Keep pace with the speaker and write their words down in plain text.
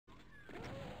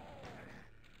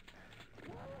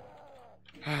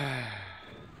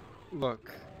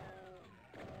Look.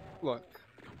 Look.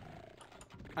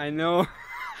 I know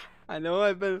I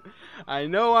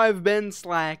know I've been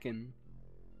slacking.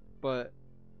 But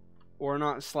we're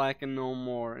not slacking no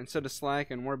more. Instead of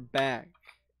slacking, we're back.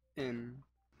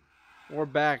 We're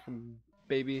back,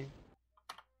 baby.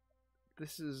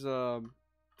 This is the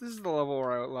level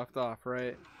where I left off,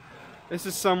 right? This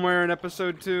is somewhere in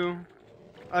episode 2.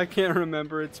 I can't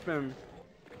remember. It's been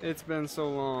so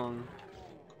long.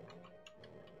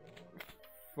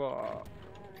 Fuck.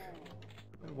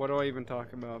 What do I even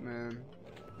talk about, man?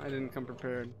 I didn't come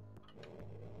prepared.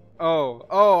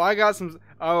 Oh, I got some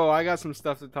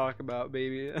stuff to talk about,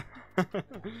 baby.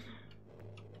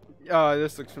 Oh,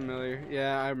 this looks familiar.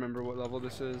 Yeah, I remember what level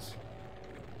this is.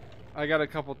 I got a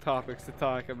couple topics to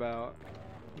talk about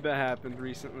that happened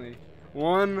recently.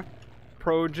 One,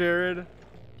 Pro Jared.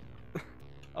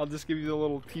 I'll just give you the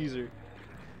little teaser.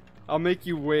 I'll make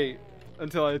you wait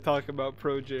until I talk about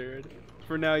Pro Jared.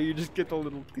 For now, you just get the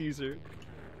little teaser.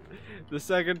 The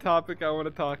second topic I want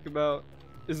to talk about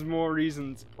is more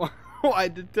reasons why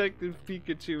Detective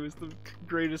Pikachu is the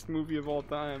greatest movie of all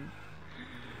time.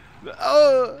 That's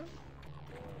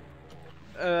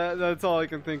all I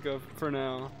can think of for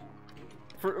now.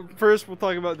 First, we'll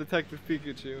talk about Detective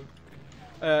Pikachu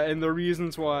and the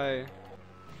reasons why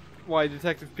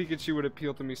Detective Pikachu would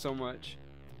appeal to me so much.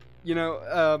 You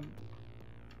know,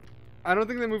 I don't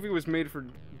think the movie was made for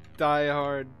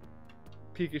die-hard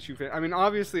Pikachu fans. I mean,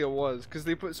 obviously it was, because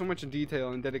they put so much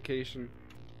detail and dedication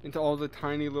into all the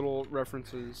tiny little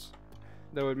references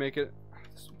that would make it.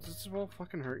 Does this wall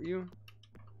fucking hurt you?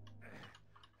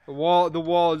 The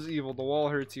wall is evil. The wall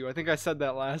hurts you. I think I said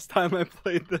that last time I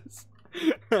played this.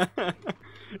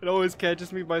 It always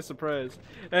catches me by surprise.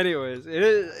 Anyways,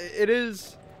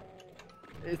 it's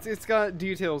got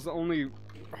details that only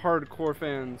hardcore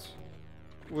fans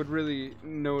would really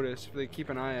notice if they keep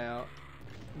an eye out.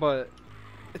 But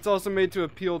it's also made to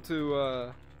appeal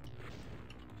to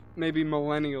maybe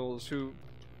millennials who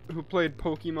played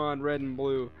Pokemon Red and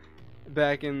Blue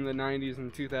back in the 90s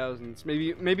and 2000s.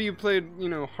 Maybe you played, you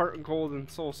know, Heart Gold and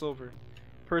Soul Silver.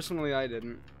 Personally, I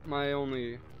didn't. My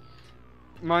only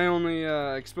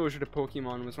exposure to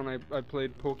Pokemon was when I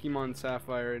played Pokemon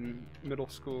Sapphire in middle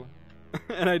school,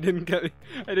 and I didn't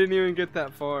even get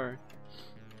that far.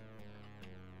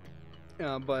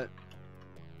 Yeah, but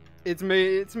it's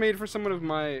made for someone of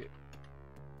my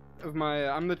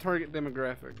I'm the target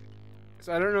demographic, because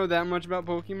I don't know that much about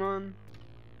Pokemon,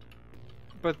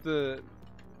 but the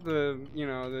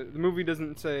movie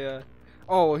doesn't say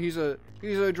oh, he's a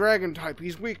dragon type,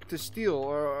 he's weak to steel,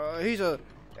 or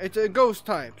it's a ghost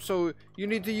type, so you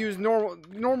need to use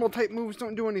normal type moves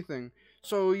don't do anything,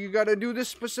 so you gotta do this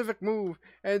specific move,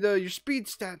 and your speed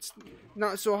stats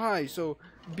not so high, so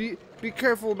be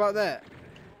careful about that.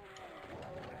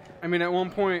 I mean, at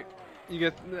one point you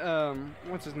get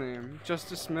what's his name,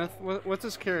 Justice Smith. What's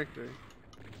his character?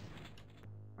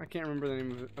 I can't remember the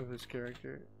name of his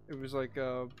character. It was like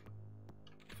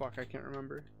fuck, I can't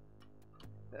remember.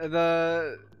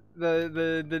 The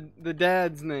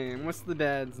dad's name. What's the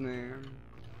dad's name?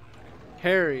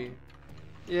 Harry.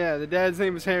 Yeah, the dad's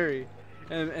name is Harry.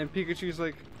 And Pikachu's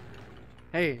like,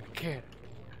 hey, kid,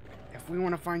 if we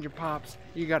want to find your pops,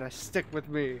 you gotta stick with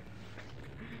me.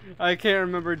 I can't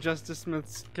remember Justice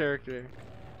Smith's character,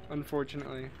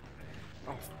 unfortunately.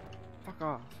 Oh, fuck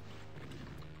off.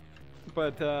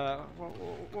 But,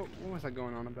 what was I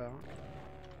going on about?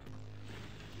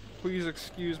 Please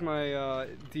excuse my,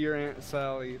 dear Aunt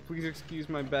Sally. Please excuse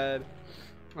my bad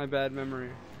memory.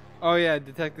 Oh yeah,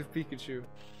 Detective Pikachu.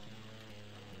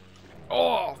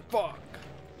 Oh, fuck!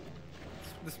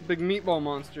 This big meatball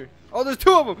monster. Oh, there's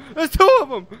two of them! There's two of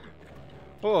them!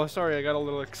 Oh, sorry, I got a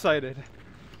little excited.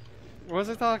 What was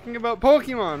I talking about?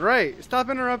 Pokemon, right. Stop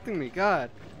interrupting me,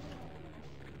 God.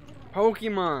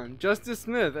 Pokemon. Justice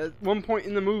Smith, at one point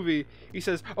in the movie, he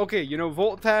says, okay, you know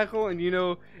Volt Tackle, and you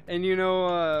know,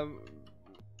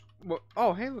 what?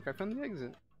 Oh, hey, look, I found the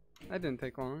exit. That didn't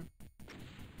take long.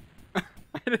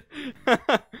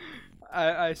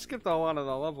 I skipped a lot of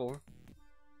the level.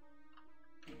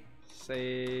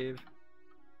 Save.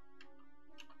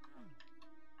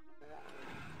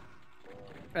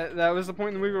 That was the point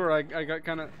in the movie where I got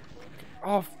kind of...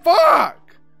 Oh, fuck!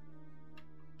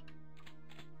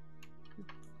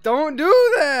 Don't do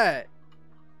that!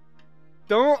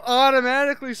 Don't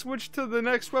automatically switch to the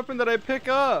next weapon that I pick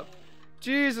up.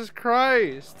 Jesus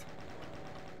Christ.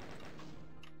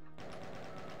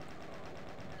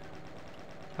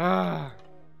 Ah.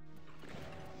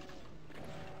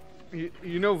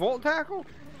 You know Volt Tackle?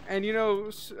 And you know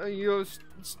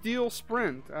Steel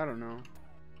Sprint. I don't know.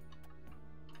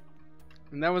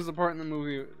 And that was the part in the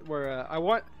movie where I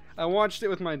watched it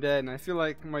with my dad, and I feel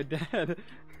like my dad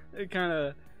it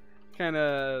kind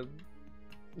of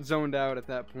zoned out at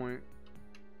that point.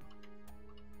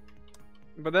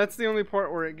 But that's the only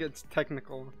part where it gets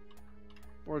technical,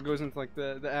 where it goes into like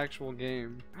the actual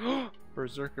game.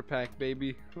 Berserker pack,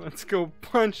 baby. Let's go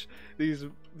punch these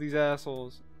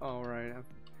assholes. All right,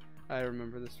 I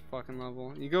remember this fucking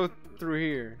level. You go through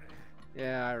here.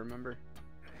 Yeah, I remember.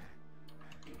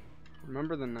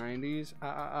 Remember the 90s?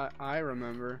 I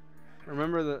remember.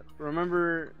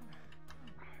 Remember.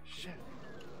 Shit.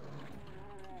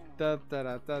 Da da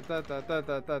da da da da da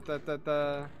da da da da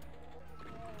da.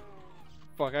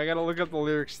 Fuck, I gotta look up the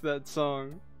lyrics to that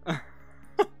song.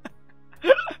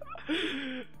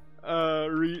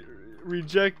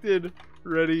 Rejected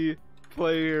Ready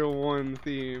Player One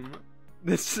theme.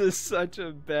 This is such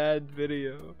a bad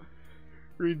video.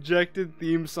 Rejected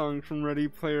theme song from Ready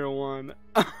Player One.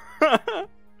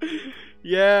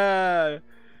 Yeah,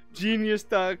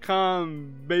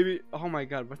 Genius.com, baby. Oh my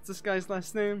god, what's this guy's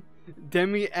last name?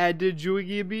 Demi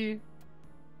Adejugibi.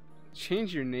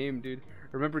 Change your name, dude.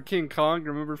 Remember King Kong?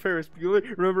 Remember Ferris Bueller?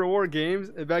 Remember War Games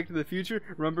and Back to the Future?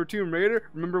 Remember Tomb Raider?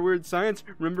 Remember Weird Science?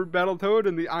 Remember Battletoad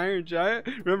and the Iron Giant?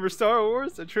 Remember Star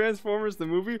Wars? The Transformers the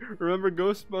movie? Remember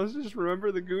Ghostbusters?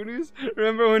 Remember the Goonies?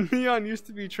 Remember when neon used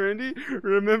to be trendy?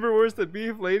 Remember Where's the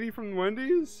Beef Lady from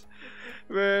Wendy's?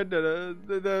 Ready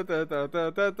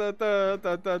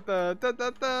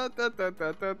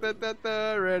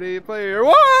Player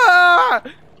One!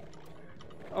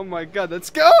 Oh my god, that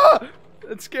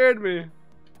scared me.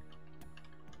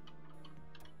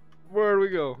 Where do we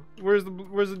go? Where's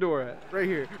the door at? Right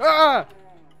here. Ah!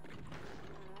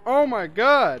 Oh my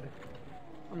god.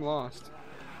 I'm lost.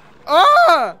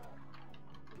 Ah!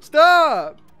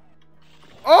 Stop!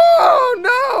 Oh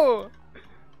no!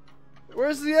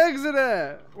 Where's the exit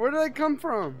at? Where did I come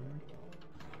from?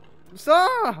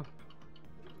 Stop!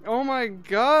 Oh my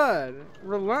god.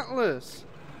 Relentless.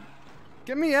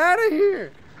 Get me out of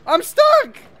here. I'm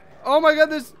stuck! Oh my god,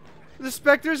 there's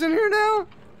specters in here now?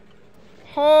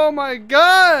 Oh my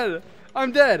god!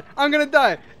 I'm dead. I'm gonna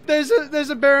die. There's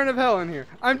a Baron of Hell in here.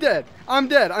 I'm dead. I'm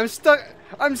dead. I'm stuck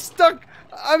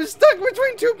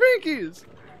between two pinkies.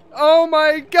 Oh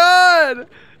my god!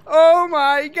 Oh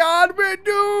my god, we're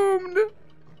doomed!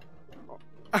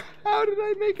 How did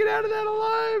I make it out of that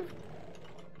alive?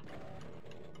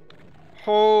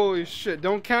 Holy shit,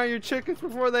 don't count your chickens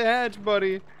before they hatch,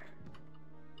 buddy.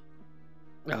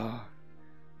 Oh,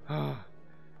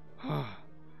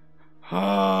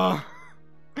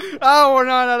 we're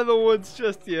not out of the woods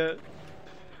just yet.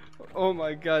 Oh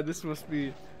my god, this must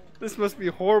be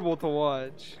horrible to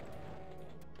watch.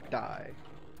 Die.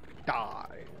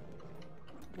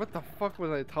 What the fuck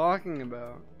was I talking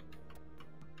about?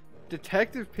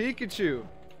 Detective Pikachu.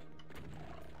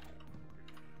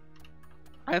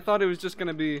 I thought it was just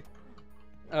gonna be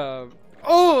I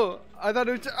thought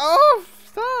it was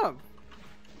stop.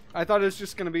 I thought it was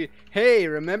just gonna be, hey,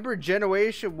 remember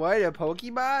Generation 1 of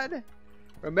Pokemon?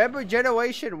 Remember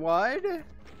Generation 1?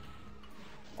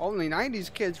 Only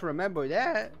 90s kids remember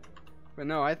that. But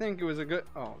no, I think it was a good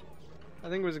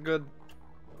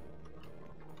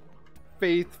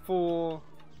faithful,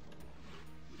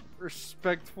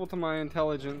 respectful to my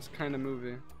intelligence kind of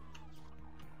movie.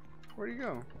 Where'd you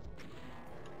go?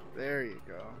 There you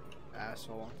go,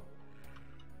 asshole.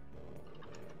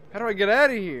 How do I get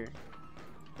out of here?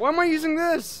 Why am I using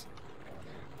this?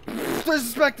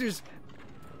 There's specters.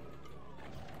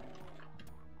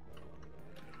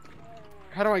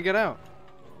 How do I get out?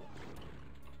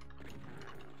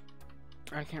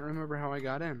 I can't remember how I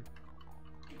got in.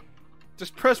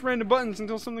 Just press random buttons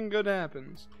until something good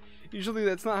happens. Usually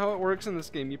that's not how it works in this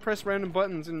game. You press random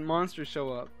buttons and monsters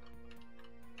show up.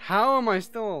 How am I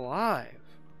still alive?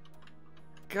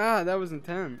 God, that was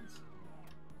intense.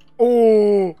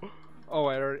 Oh,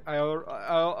 I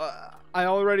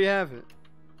already have it.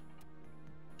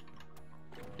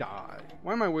 Die.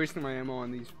 Why am I wasting my ammo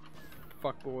on these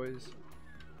fuckboys?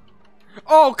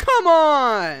 Oh, come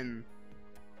on!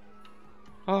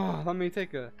 Oh, let me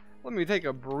take a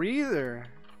breather.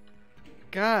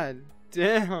 God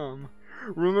damn.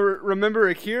 Remember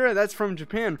Akira? That's from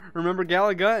Japan. Remember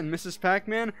Galaga and Mrs.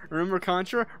 Pac-Man? Remember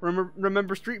Contra?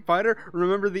 Remember Street Fighter?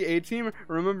 Remember the A-Team?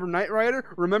 Remember Knight Rider?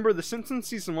 Remember The Simpsons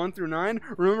Season 1 through 9?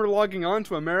 Remember logging on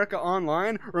to America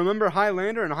Online? Remember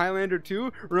Highlander and Highlander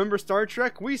 2? Remember Star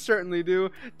Trek? We certainly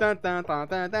do.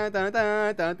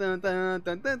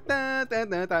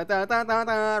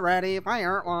 Ready,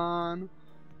 Fire One.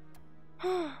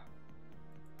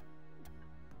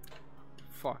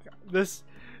 Fuck.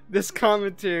 This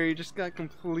commentary just got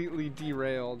completely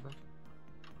derailed.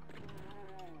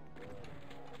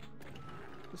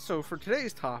 So for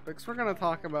today's topics, we're gonna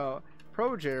talk about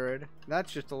ProJared.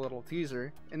 That's just a little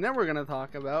teaser, and then we're gonna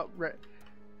talk about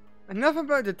enough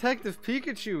about Detective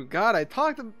Pikachu. God, I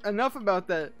talked enough about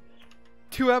that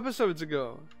 2 episodes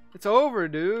ago. It's over,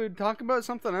 dude. Talk about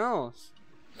something else.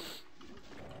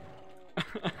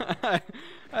 I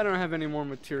don't have any more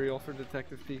material for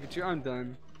Detective Pikachu. I'm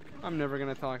done. I'm never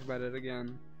gonna talk about it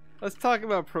again. Let's talk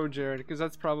about ProJared, because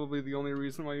that's probably the only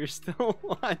reason why you're still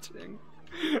watching.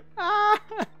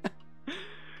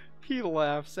 He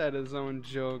laughs at his own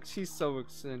jokes. He's so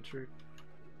eccentric.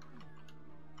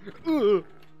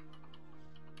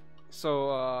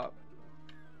 So,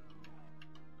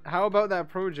 how about that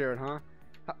ProJared, huh?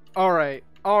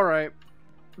 Alright.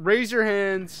 Raise your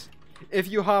hands if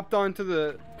you hopped onto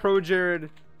the ProJared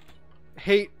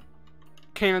hate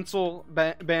cancel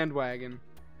bandwagon.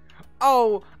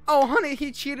 Oh, honey,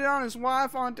 he cheated on his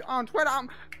wife on Twitter.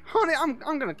 Honey, I'm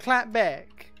gonna clap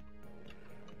back.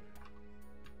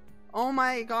 Oh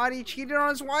my God, he cheated on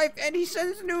his wife and he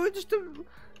sends nudes to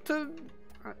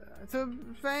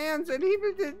fans and he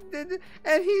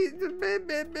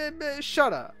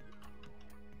shut up.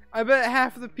 I bet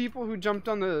half of the people who jumped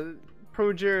on the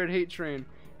ProJared hate train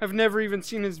have never even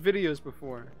seen his videos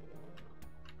before.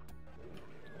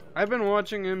 I've been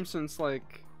watching him since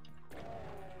like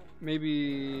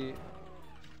maybe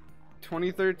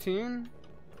 2013,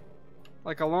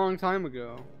 like a long time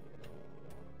ago.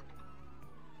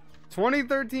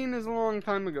 2013 is a long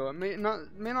time ago. It may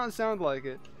not sound like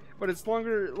it, but it's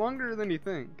longer than you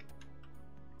think.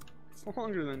 It's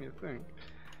longer than you think.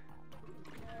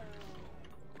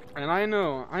 And I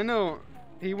know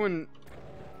he wouldn't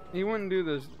do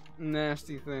those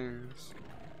nasty things.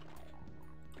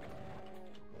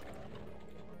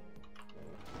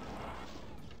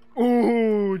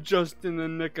 Ooh, just in the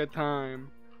nick of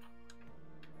time.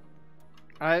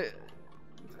 I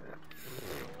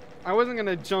wasn't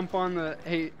gonna jump on the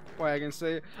hate wagon and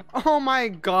say, oh my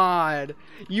God,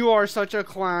 you are such a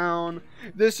clown.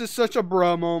 This is such a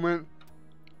bruh moment.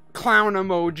 Clown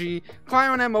emoji.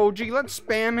 Clown emoji. Let's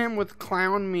spam him with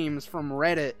clown memes from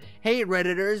Reddit. Hey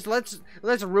Redditors,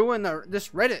 let's ruin this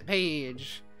Reddit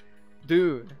page.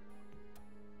 Dude.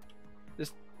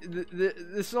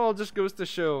 This all just goes to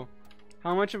show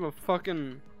how much of a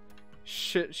fucking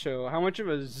shit show, how much of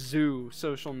a zoo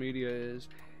social media is.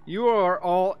 You are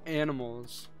all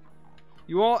animals.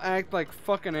 You all act like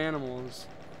fucking animals.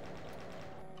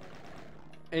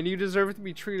 And you deserve to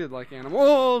be treated like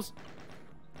animals!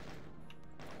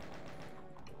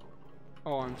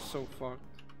 Oh, I'm so fucked.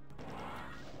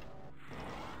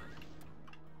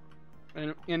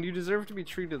 And you deserve to be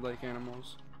treated like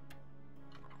animals.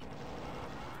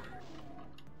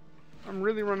 I'm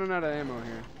really running out of ammo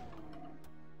here.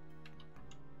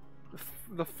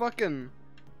 The fucking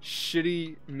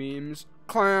shitty memes.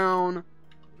 Clown.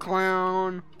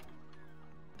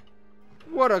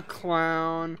 What a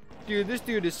clown. Dude, this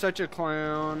dude is such a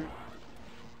clown.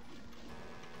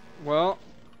 Well,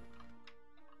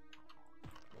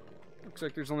 looks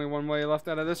like there's only one way left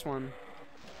out of this one.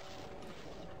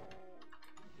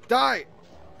 Die!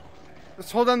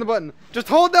 Just hold down the button. Just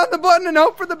hold down the button and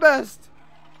hope for the best.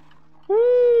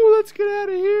 Woo, let's get out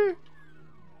of here.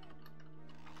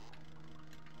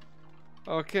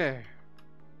 Okay.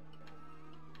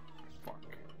 Fuck.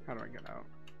 How do I get out?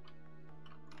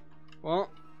 Well,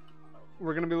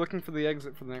 we're gonna be looking for the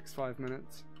exit for the next 5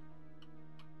 minutes.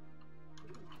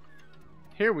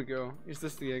 Here we go. Is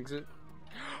this the exit?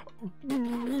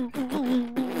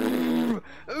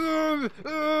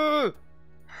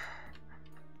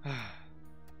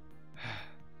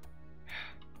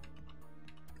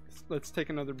 Let's take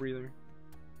another breather.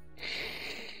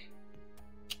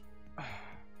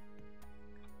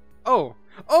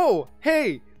 Oh,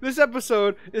 hey, this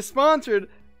episode is sponsored,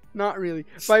 not really,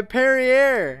 by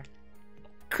Perrier.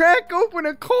 Crack open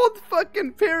a cold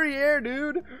fucking Perrier,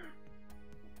 dude.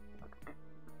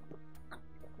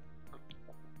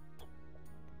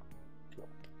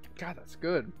 God, that's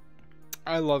good.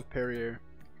 I love Perrier.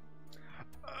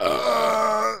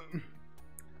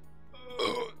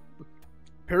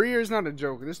 Perrier is not a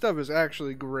joke. This stuff is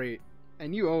actually great.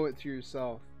 And you owe it to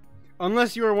yourself.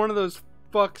 Unless you are one of those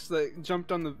fucks that jumped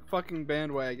on the fucking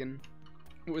bandwagon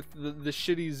with the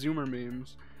shitty Zoomer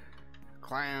memes.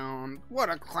 Clown. What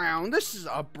a clown. This is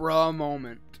a bruh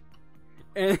moment.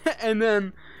 And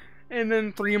then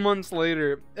 3 months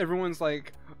later, everyone's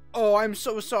like, oh, I'm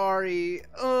so sorry.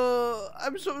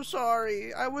 I'm so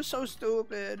sorry. I was so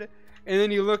stupid. And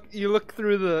then you look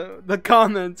through the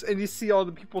comments and you see all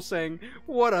the people saying,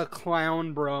 what a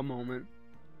clown bruh moment.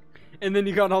 And then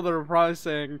you got all the replies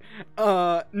saying,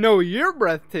 no, you're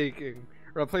breathtaking.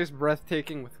 Replace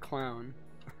breathtaking with clown.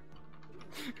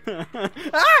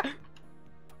 Ah!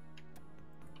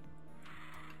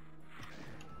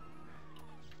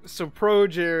 So Pro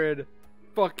Jared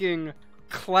fucking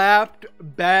clapped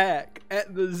back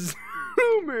at the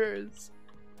Zoomers.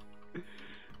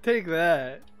 Take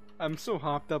that. I'm so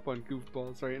hopped up on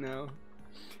goofballs right now.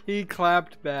 He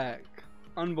clapped back.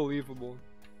 Unbelievable.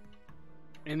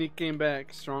 And he came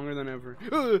back stronger than ever.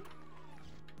 Ugh!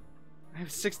 I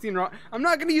have 16 I'm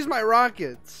not gonna use my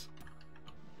rockets.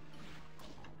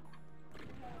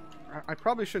 I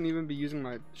probably shouldn't even be using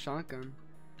my shotgun.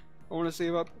 I want to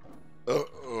save up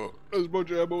as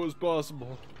much ammo as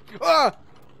possible. Ah!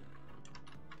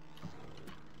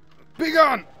 Be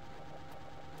gone!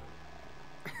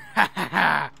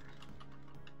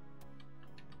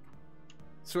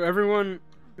 So everyone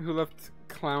who left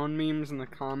clown memes in the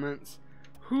comments,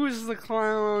 who's the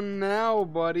clown now,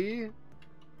 buddy?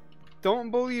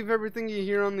 Don't believe everything you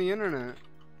hear on the internet.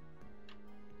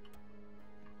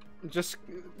 Just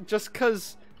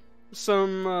cause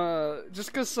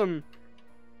some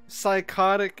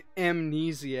psychotic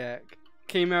amnesiac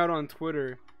came out on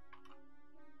Twitter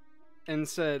and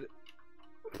said,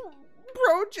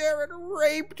 Bro Jared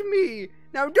raped me.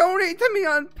 Now donate to me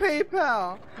on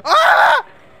PayPal. Ah!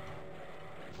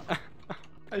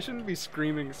 I shouldn't be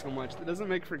screaming so much. That doesn't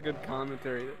make for good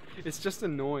commentary. It's just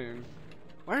annoying.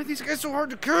 Why are these guys so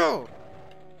hard to kill?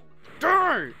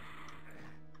 Die!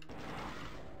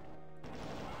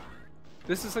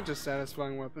 This is such a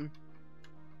satisfying weapon.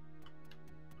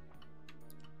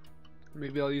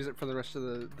 Maybe I'll use it for the rest of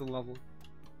the level.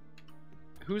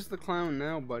 Who's the clown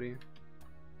now, buddy?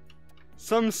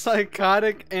 Some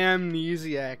psychotic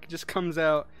amnesiac just comes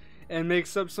out and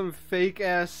makes up some fake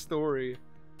ass story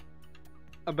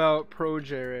about Pro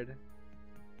Jared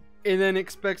and then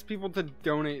expects people to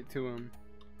donate to him.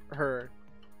 Her.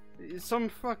 Some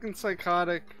fucking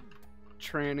psychotic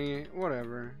tranny,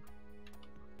 whatever.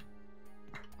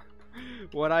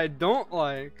 What I don't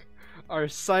like are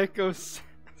psychosexual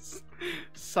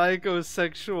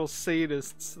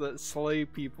sadists that slay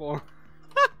people.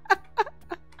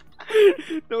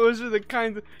 Those are the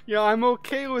kinds of, I'm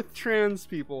okay with trans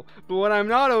people, but what I'm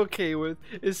not okay with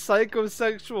is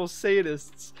psychosexual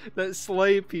sadists that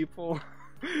slay people.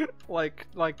 like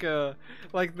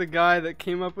the guy that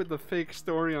came up with the fake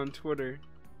story on Twitter.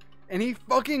 And he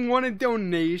fucking wanted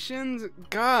donations?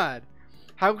 God,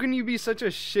 how can you be such a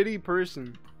shitty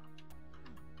person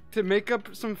to make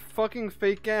up some fucking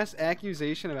fake ass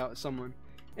accusation about someone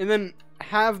and then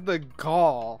have the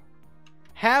gall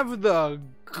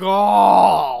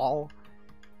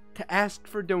to ask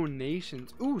for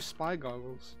donations? Ooh, spy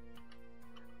goggles.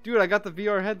 Dude, I got the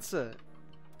VR headset.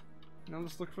 Now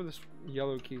let's look for this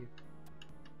yellow key.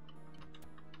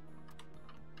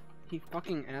 He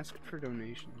fucking asked for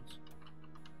donations.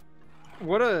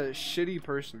 What a shitty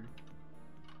person.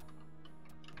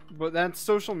 But that's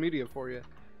social media for you.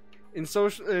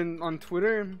 On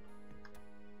Twitter,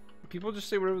 people just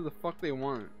say whatever the fuck they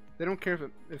want. They don't care if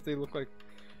it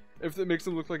makes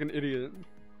them look like an idiot.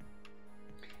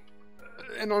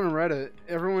 And on Reddit,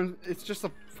 it's just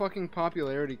a fucking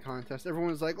popularity contest.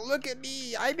 Everyone's like, look at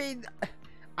me, I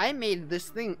made this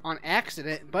thing on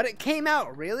accident, but it came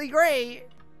out really great.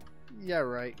 Yeah,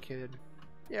 right, kid.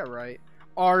 Yeah, right.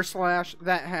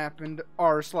 r/that happened,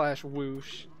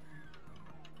 r/whoosh.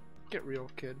 Get real,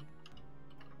 kid.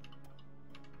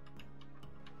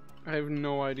 I have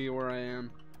no idea where I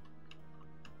am.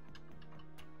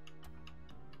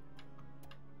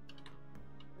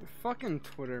 Fucking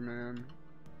Twitter, man.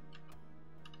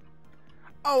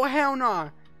 Oh, hell nah.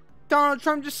 Donald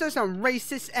Trump just said some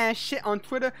racist ass shit on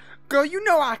Twitter. Girl, you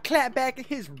know I clap back at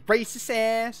his racist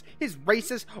ass. His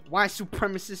racist white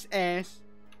supremacist ass.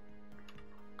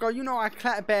 Girl, you know I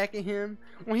clap back at him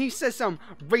when he says some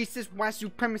racist white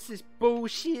supremacist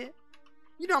bullshit.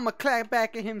 You know I'ma clap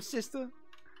back at him, sister.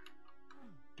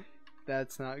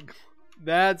 That's not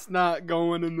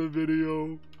going in the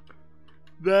video.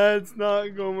 That's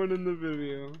not going in the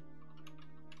video.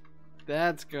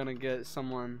 That's gonna get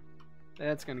someone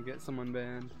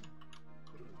banned.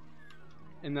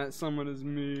 And that someone is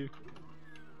me.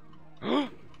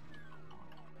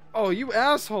 Oh, you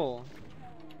asshole.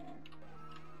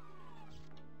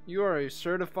 You are a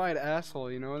certified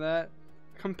asshole, you know that?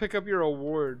 Come pick up your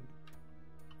award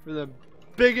for the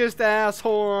biggest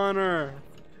asshole on earth.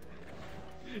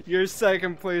 You're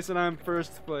second place and I'm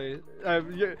first place.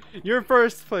 You're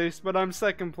first place, but I'm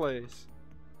second place.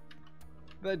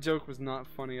 That joke was not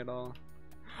funny at all.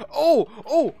 Oh!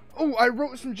 I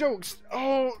wrote some jokes.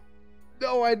 Oh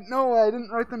no! I didn't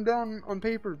write them down on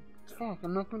paper. Fuck!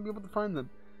 I'm not gonna be able to find them.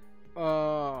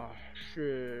 Oh,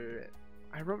 shit.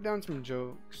 I wrote down some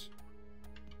jokes.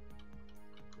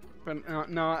 But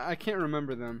no, I can't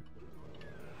remember them.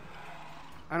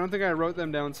 I don't think I wrote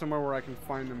them down somewhere where I can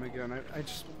find them again. I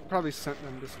just probably sent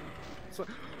them to some... So,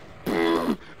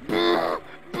 die!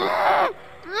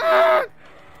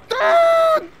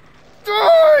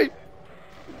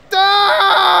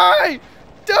 Die!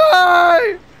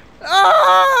 Die!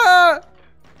 Ah!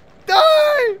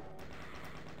 Die!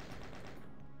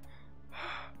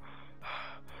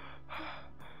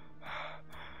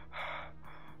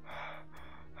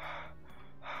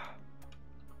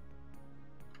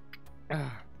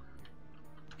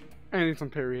 I need some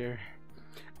Perrier.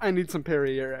 I need some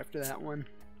Perrier after that one.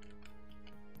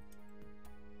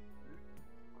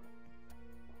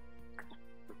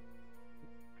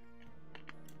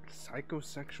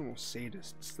 Psychosexual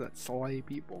sadists that slay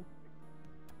people.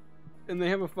 And they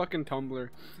have a fucking Tumblr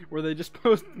where they just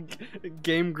post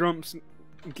Game Grumps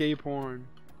gay porn.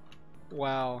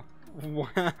 Wow.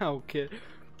 Wow, kid.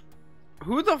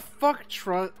 Who the fuck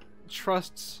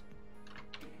trusts...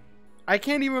 I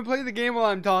can't even play the game while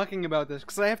I'm talking about this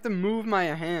because I have to move my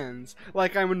hands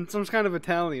like I'm in some kind of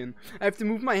Italian. I have to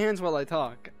move my hands while I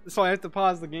talk. So I have to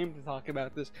pause the game to talk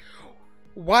about this.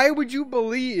 Why would you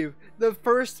believe the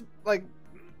first, like...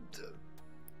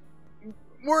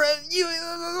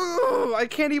 I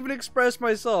can't even express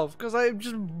myself because I'm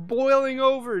just boiling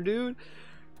over, dude.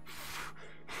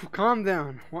 Calm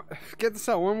down. Get this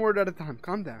out one word at a time.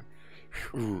 Calm down.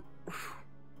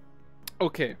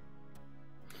 Okay.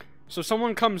 So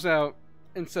someone comes out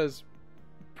and says,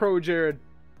 Pro Jared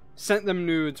sent them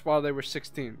nudes while they were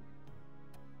 16.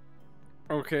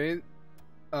 Okay.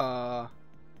 Do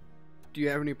you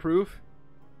have any proof?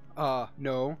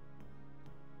 No.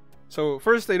 So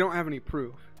first, they don't have any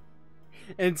proof.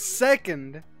 And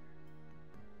second,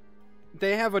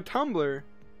 they have a Tumblr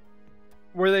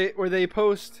where they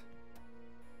post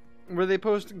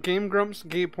Game Grumps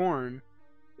gay porn.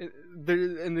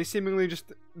 And they seemingly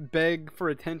just beg for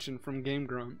attention from Game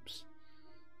Grumps.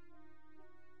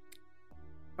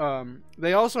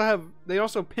 They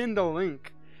also pinned a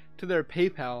link to their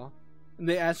PayPal, and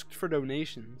they asked for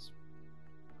donations.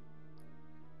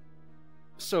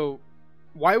 So,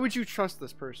 why would you trust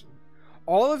this person?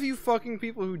 All of you fucking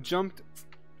people who jumped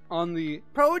on the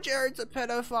Pro Jared's a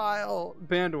pedophile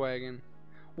bandwagon,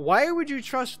 why would you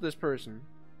trust this person?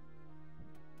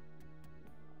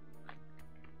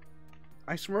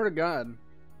 I swear to God,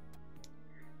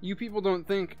 you people don't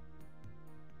think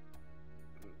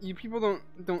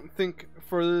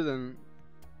further than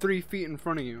 3 feet in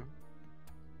front of you.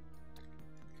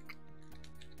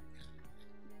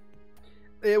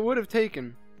 It would have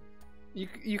taken,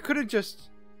 you could have just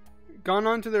gone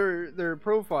onto their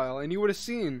profile and you would have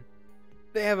seen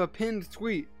they have a pinned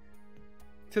tweet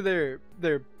to their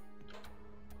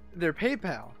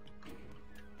PayPal.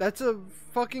 That's a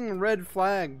fucking red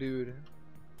flag, dude.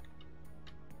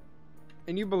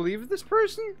 And you believe this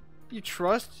person? You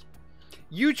trust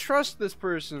this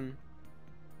person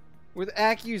with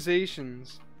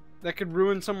accusations that could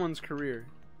ruin someone's career.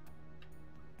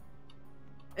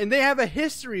 And they have a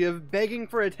history of begging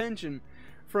for attention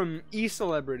from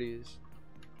e-celebrities.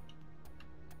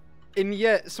 And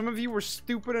yet, some of you were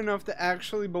stupid enough to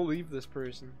actually believe this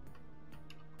person.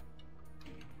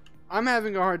 I'm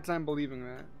having a hard time believing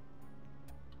that.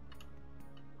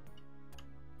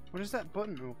 What does that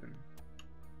button open?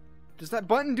 Does that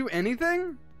button do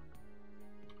anything?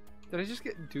 Did I just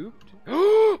get duped?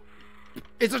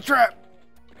 It's a trap!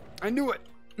 I knew it!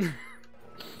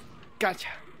 Gotcha.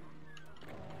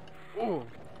 Oh.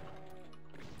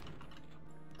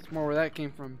 That's more where that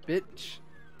came from, bitch.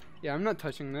 Yeah, I'm not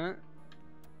touching that.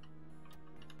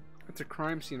 That's a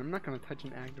crime scene. I'm not gonna touch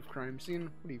an active crime scene.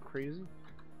 What are you, crazy?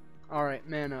 Alright,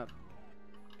 man up.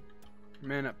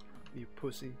 Man up, you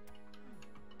pussy.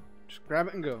 Just grab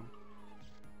it and go.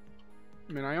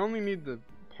 I mean, I only need the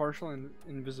partial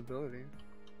invisibility.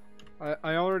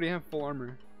 I already have full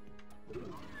armor.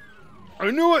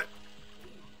 I knew it!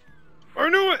 I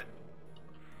knew it!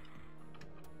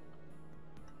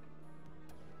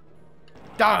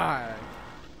 Die!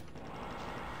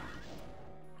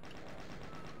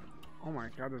 Oh my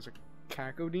god, there's a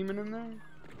Caco demon in there?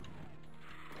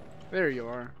 There you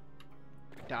are.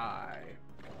 Die.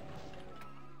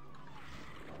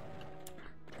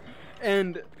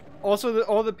 And also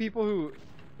all the people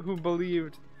who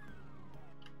believed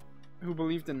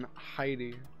in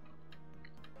Heidi.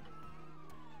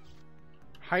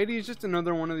 Heidi is just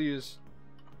another one of these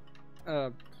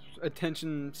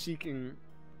attention-seeking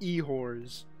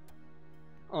e-whores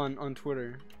on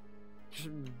Twitter, just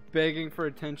begging for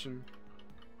attention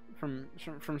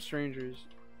from strangers.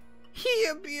 He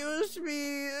abused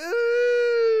me.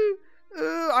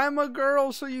 I'm a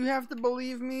girl, so you have to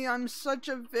believe me. I'm such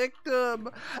a victim.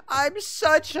 I'm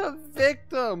such a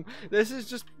victim. This is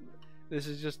just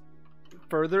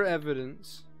further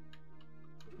evidence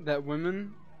that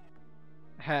women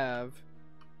have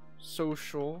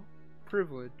social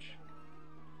privilege.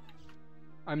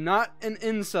 I'm not an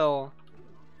incel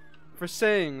for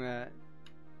saying that.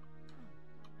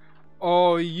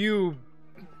 Oh, you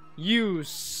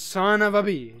son of a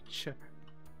bitch.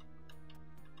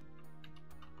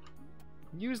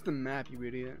 Use the map, you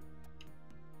idiot.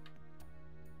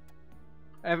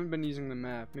 I haven't been using the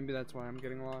map. Maybe that's why I'm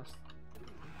getting lost.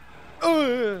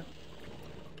 Ugh!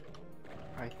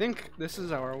 I think this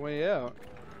is our way out.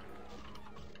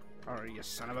 Oh, you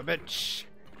son of a bitch.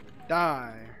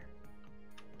 Die.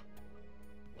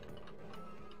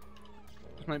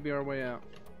 This might be our way out.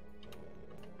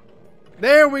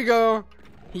 There we go!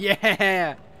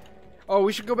 Yeah! Oh,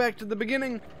 we should go back to the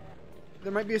beginning.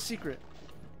 There might be a secret.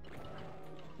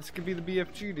 This could be the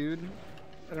BFG, dude.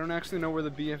 I don't actually know where the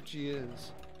BFG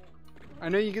is. I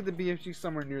know you get the BFG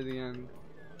somewhere near the end.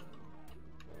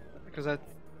 Because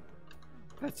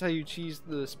that's how you cheese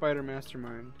the spider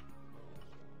mastermind.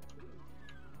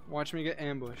 Watch me get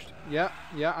ambushed. Yeah,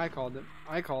 I called it.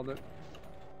 I called it.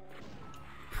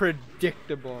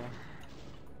 Predictable.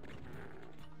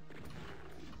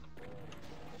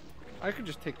 I could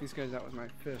just take these guys out with my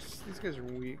fists. These guys are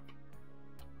weak.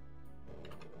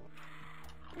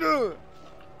 Ugh.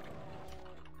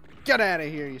 Get out of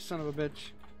here, you son of a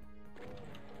bitch.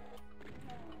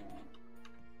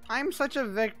 I'm such a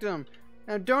victim.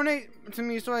 Now donate to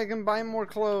me so I can buy more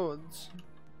clothes.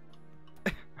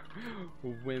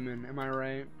 Women, am I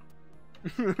right?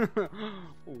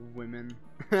 Women.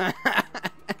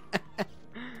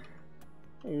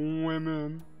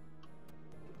 Women.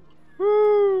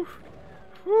 Woo!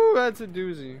 Woo, that's a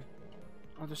doozy.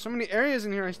 Oh, there's so many areas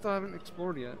in here I still haven't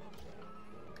explored yet.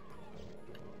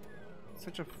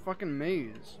 Such a fucking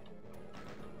maze.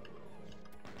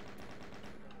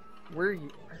 Where are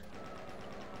you?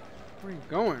 Where are you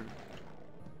going?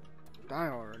 Die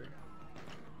already.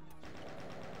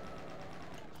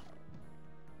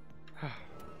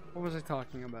 What was I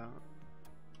talking about?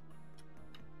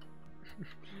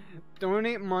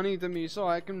 Donate money to me so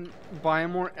I can buy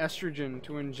more estrogen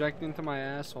to inject into my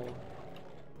asshole.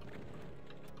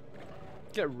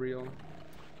 Get real.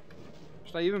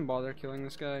 Should I even bother killing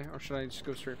this guy, or should I just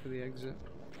go straight for the exit?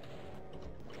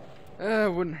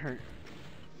 It wouldn't hurt.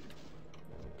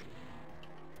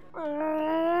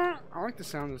 I like the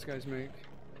sound these guys make.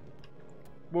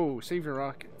 Whoa, save your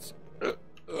rockets.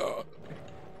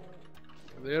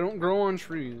 They don't grow on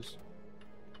trees.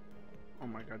 Oh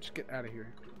my god, just get out of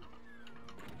here.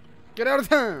 Get out of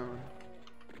town!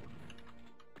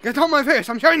 Get on my face,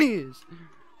 I'm Chinese!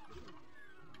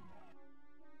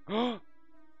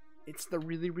 It's the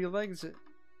really real exit.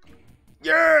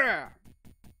 Yeah!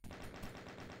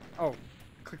 Oh,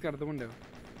 clicked out of the window.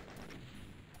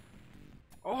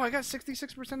 Oh, I got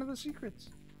 66% of the secrets.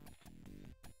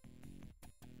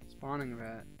 Spawning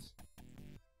rats.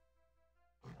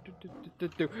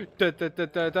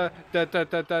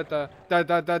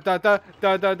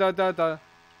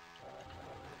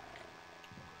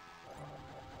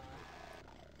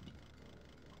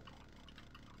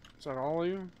 Is that all of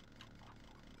you?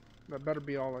 That better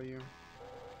be all of you.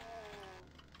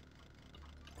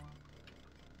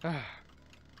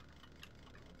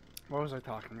 What was I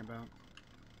talking about?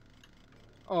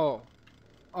 Oh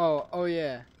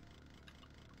yeah.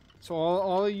 So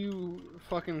all of you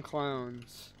fucking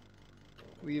clowns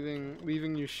leaving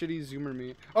your shitty zoomer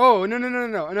me. Oh no.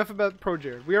 Enough about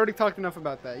ProJared. We already talked enough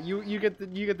about that. You get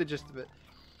the gist of it.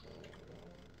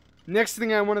 Next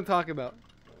thing I want to talk about.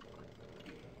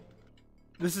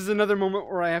 This is another moment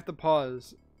where I have to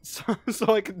pause so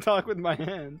I can talk with my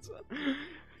hands.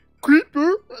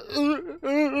 Creeper.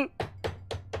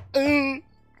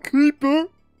 Creeper.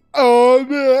 Oh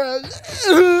man.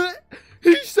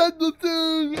 He said the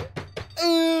thing.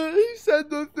 He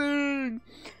said the thing.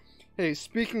 Hey,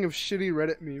 speaking of shitty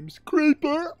Reddit memes,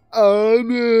 Creeper. Oh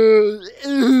man.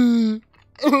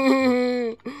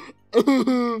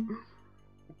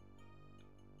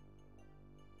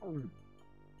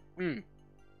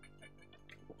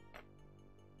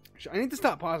 I need to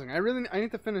stop pausing. I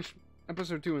need to finish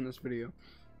episode 2 in this video.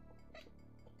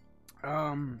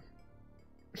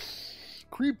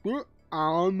 Creeper.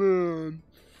 Oh man.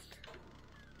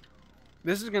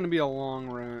 This is gonna be a long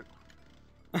rant.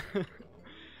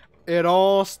 It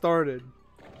all started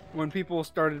when people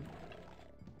started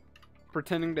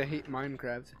pretending to hate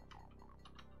Minecraft.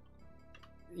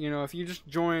 you know, if you just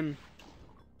join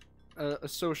a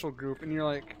social group and you're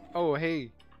like, oh,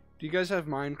 hey, do you guys have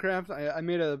Minecraft? I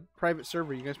made a private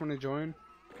server. You guys want to join?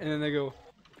 And then they go,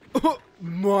 oh,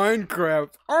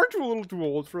 Minecraft? Aren't you a little too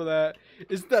old for that?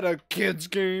 Is that a kid's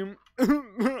game?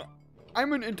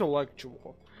 I'm an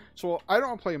intellectual. So I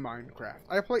don't play Minecraft.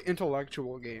 I play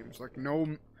intellectual games like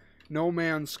No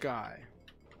Man's Sky.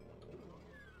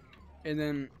 And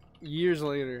then years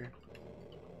later,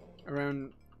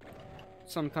 around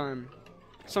sometime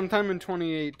in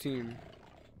 2018.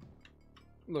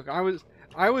 Look, I was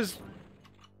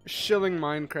shilling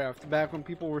Minecraft back when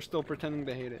people were still pretending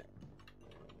to hate it.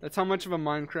 That's how much of a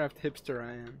Minecraft hipster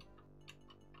I am.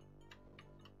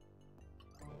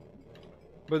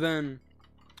 But then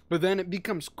it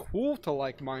becomes cool to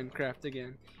like Minecraft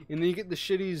again. And then you get the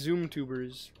shitty Zoom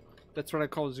tubers. That's what I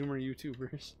call Zoomer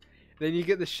YouTubers. Then you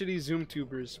get the shitty Zoom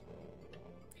tubers.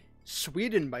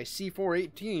 Sweden by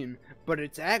C418, but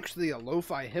it's actually a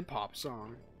lo-fi hip-hop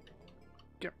song.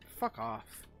 Fuck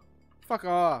off. Fuck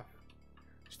off.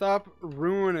 Stop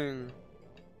ruining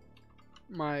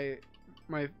my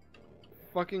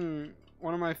fucking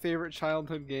one of my favorite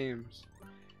childhood games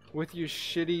with your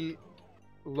shitty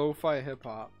lo-fi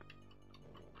hip-hop.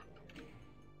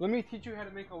 Let me teach you how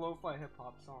to make a lo-fi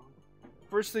hip-hop song.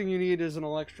 First thing you need is an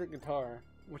electric guitar,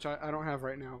 which I don't have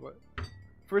right now, but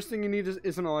first thing you need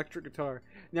is an electric guitar.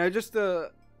 Now just you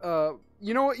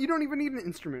know what, you don't even need an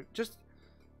instrument. Just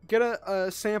get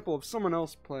a sample of someone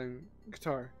else playing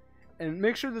guitar and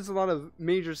make sure there's a lot of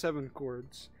major 7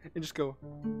 chords and just go.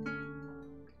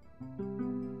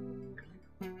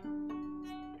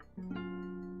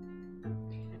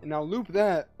 And now loop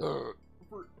that for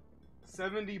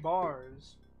 70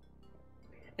 bars.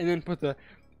 And then put the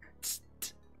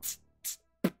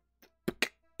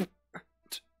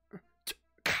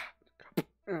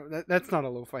that's not a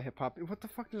lo-fi hip hop. What the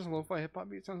fuck does a lo-fi hip hop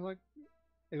beat sound like?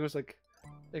 It goes like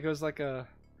a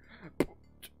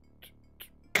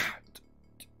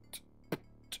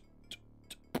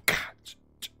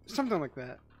something like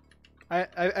that.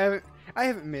 I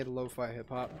haven't made a lo-fi hip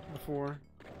hop before.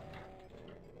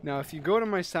 Now, if you go to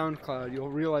my SoundCloud, you'll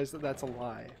realize that that's a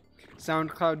lie.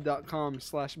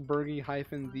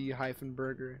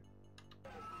 SoundCloud.com/Bergie-the-burger.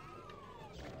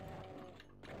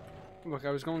 Look,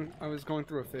 I was going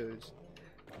through a phase.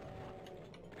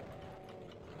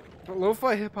 But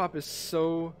lo-fi hip hop is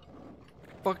so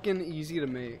fucking easy to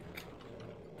make.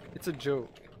 It's a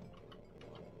joke.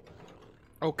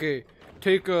 Okay,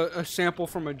 take a sample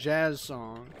from a jazz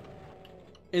song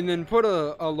and then put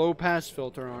a low pass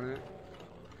filter on it.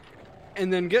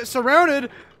 And then get surrounded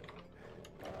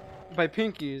by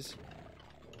pinkies.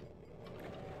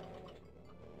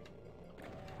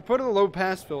 Put a low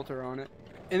pass filter on it.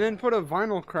 And then put a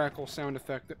vinyl crackle sound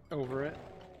effect over it.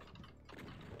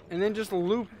 And then just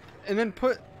loop. And then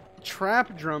put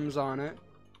trap drums on it.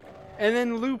 And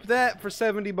then loop that for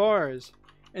 70 bars.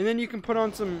 And then you can put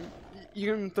on some.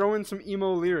 You can throw in some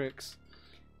emo lyrics.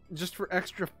 Just for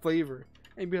extra flavor.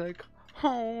 And be like,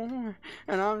 oh,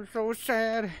 and I'm so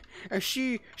sad. And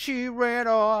she ran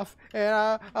off.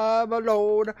 And I'm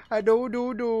alone. I do.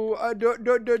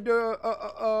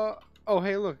 Oh,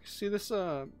 hey, look. See this,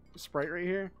 sprite right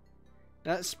here?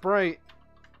 That sprite,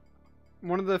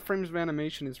 one of the frames of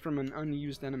animation is from an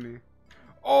unused enemy.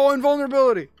 Oh,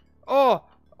 invulnerability! Oh,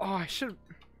 I should.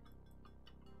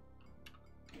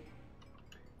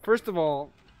 First of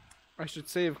all, I should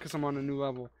save because I'm on a new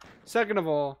level. Second of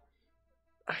all,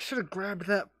 I should have grabbed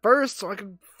that first so I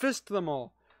could fist them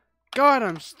all. God,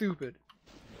 I'm stupid.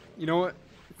 You know what?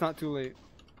 It's not too late.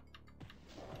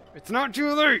 It's not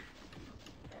too late!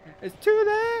 It's too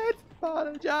late!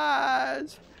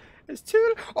 Apologize. It's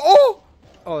too. Oh,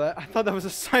 I thought that was a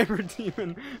cyber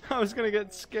demon. I was gonna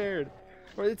get scared.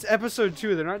 Well, it's episode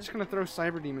 2. They're not just gonna throw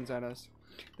cyber demons at us.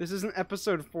 This isn't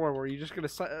episode 4 where you just get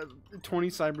 20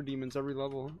 cyber demons every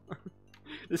level.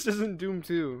 This isn't Doom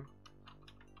 2.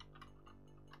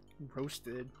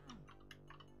 Roasted.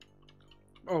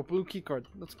 Oh, blue keycard.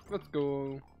 Let's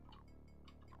go.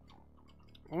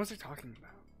 What was I talking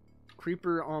about?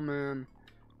 Creeper. Oh man.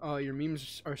 Your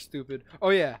memes are stupid. Oh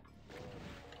yeah.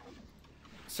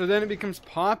 So then it becomes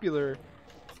popular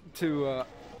to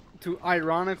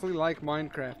ironically like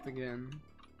Minecraft again.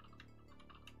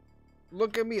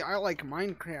 Look at me, I like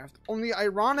Minecraft. Only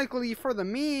ironically for the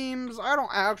memes, I don't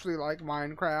actually like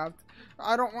Minecraft.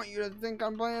 I don't want you to think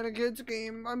I'm playing a kid's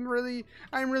game. I'm really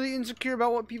insecure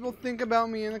about what people think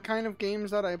about me and the kind of games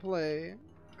that I play.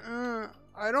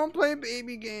 I don't play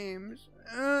baby games.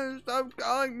 Stop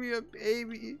calling me a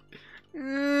baby.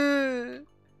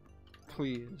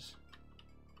 Please.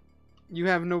 You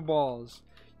have no balls.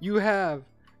 You have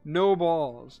No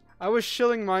balls. I was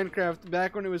shilling Minecraft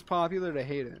back when it was popular to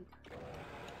hate it.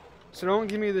 So don't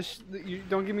give me this.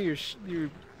 Don't give me your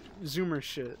Zoomer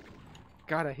shit.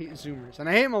 God, I hate Zoomers, and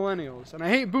I hate millennials, and I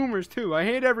hate boomers too. I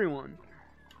hate everyone.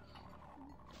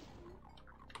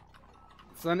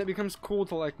 So then it becomes cool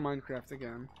to like Minecraft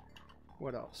again.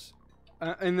 What else?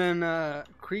 And then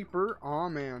Creeper. Aw,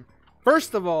 man.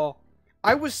 First of all,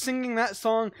 I was singing that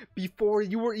song before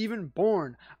you were even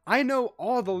born. I know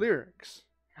all the lyrics.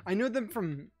 I know them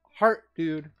from heart,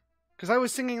 dude. Because I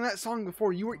was singing that song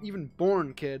before you were even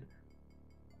born, kid.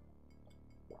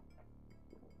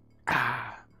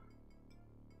 Ah.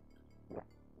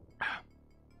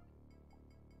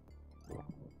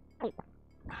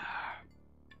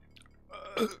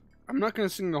 I'm not gonna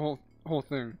sing the whole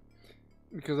thing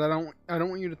because I don't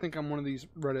want you to think I'm one of these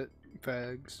Reddit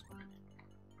fags.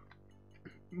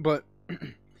 But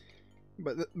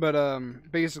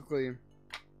basically,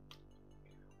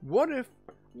 what if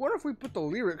we put the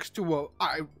lyrics to a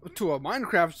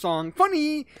Minecraft song?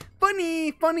 Funny,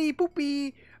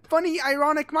 poopy, funny,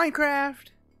 ironic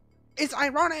Minecraft. It's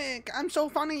ironic. I'm so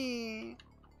funny.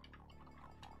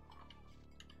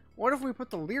 What if we put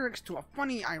the lyrics to a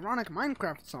funny, ironic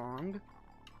Minecraft song?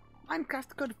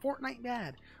 Minecraft good Fortnite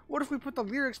dad. What if we put the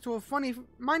lyrics to a funny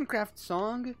Minecraft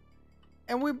song,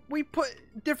 and we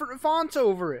put different fonts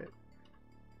over it?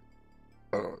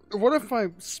 What if I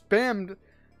spammed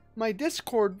my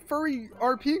Discord furry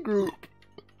RP group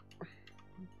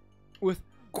with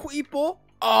Queeple?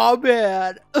 Oh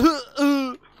man,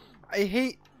 I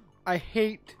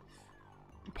hate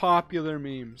popular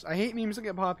memes. I hate memes that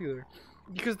get popular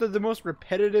because they're the most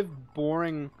repetitive,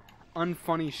 boring,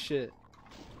 unfunny shit.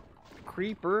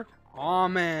 Creeper? Aw,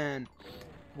 man.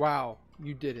 Wow,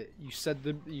 you did it. You said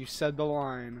the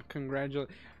line.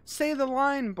 Congratulations. Say the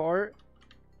line, Bart.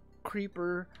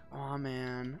 Creeper. Aw,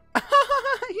 man.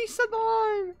 He said the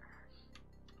line.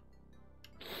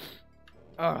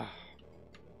 Ugh.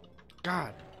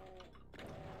 God.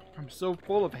 I'm so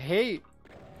full of hate.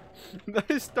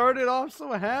 I started off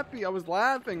so happy. I was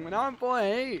laughing, but now I'm full of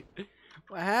hate.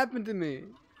 What happened to me?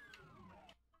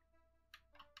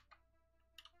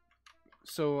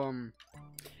 So,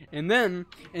 and then,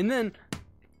 to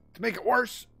make it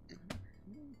worse,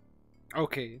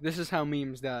 okay, this is how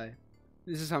memes die.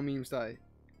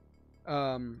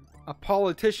 A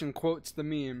politician quotes the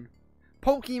meme,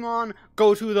 Pokemon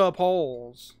go to the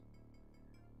polls.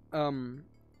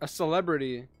 A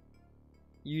celebrity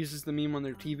uses the meme on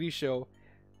their TV show.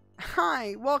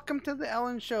 Hi, welcome to the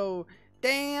Ellen Show.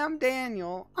 Damn,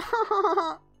 Daniel.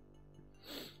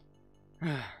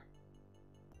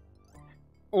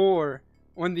 Or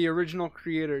when the original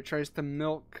creator tries to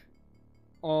milk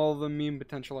all the meme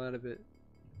potential out of it.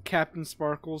 Captain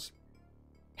Sparkles.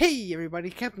 Hey everybody,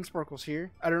 Captain Sparkles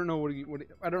here. I don't know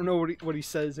what he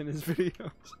says in his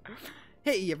videos.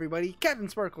 Hey everybody, Captain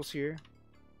Sparkles here.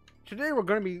 Today we're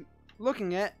going to be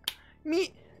looking at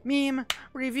meme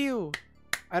review.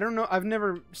 I don't know. I've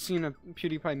never seen a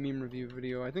PewDiePie meme review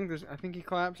video. I think he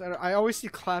claps. I always see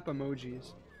clap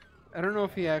emojis. I don't know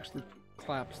if he actually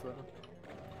claps though.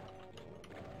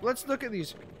 Let's look at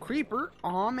these Creeper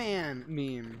Aw Man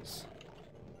memes.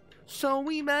 So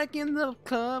we back in the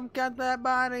club, got that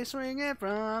body swinging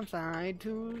from side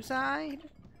to side.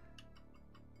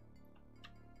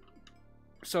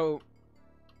 So,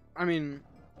 I mean,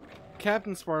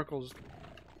 Captain Sparkles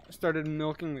started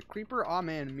milking the Creeper Aw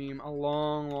Man meme a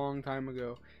long time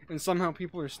ago, and somehow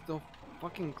people are still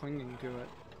fucking clinging to it,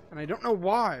 and I don't know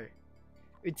why.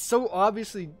 It's so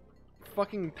obviously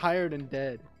fucking tired and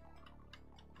dead,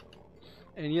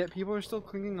 and yet people are still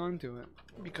clinging on to it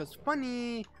because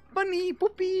funny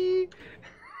poopy.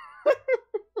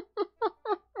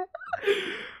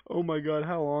 Oh my god,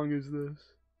 how long is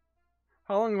this?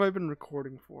 How long have I been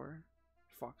recording for?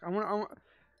 Fuck, I'm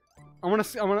gonna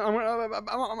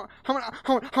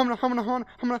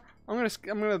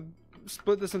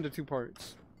split this into 2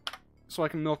 parts so I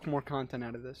can milk more content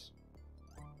out of this.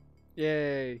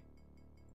 Yay.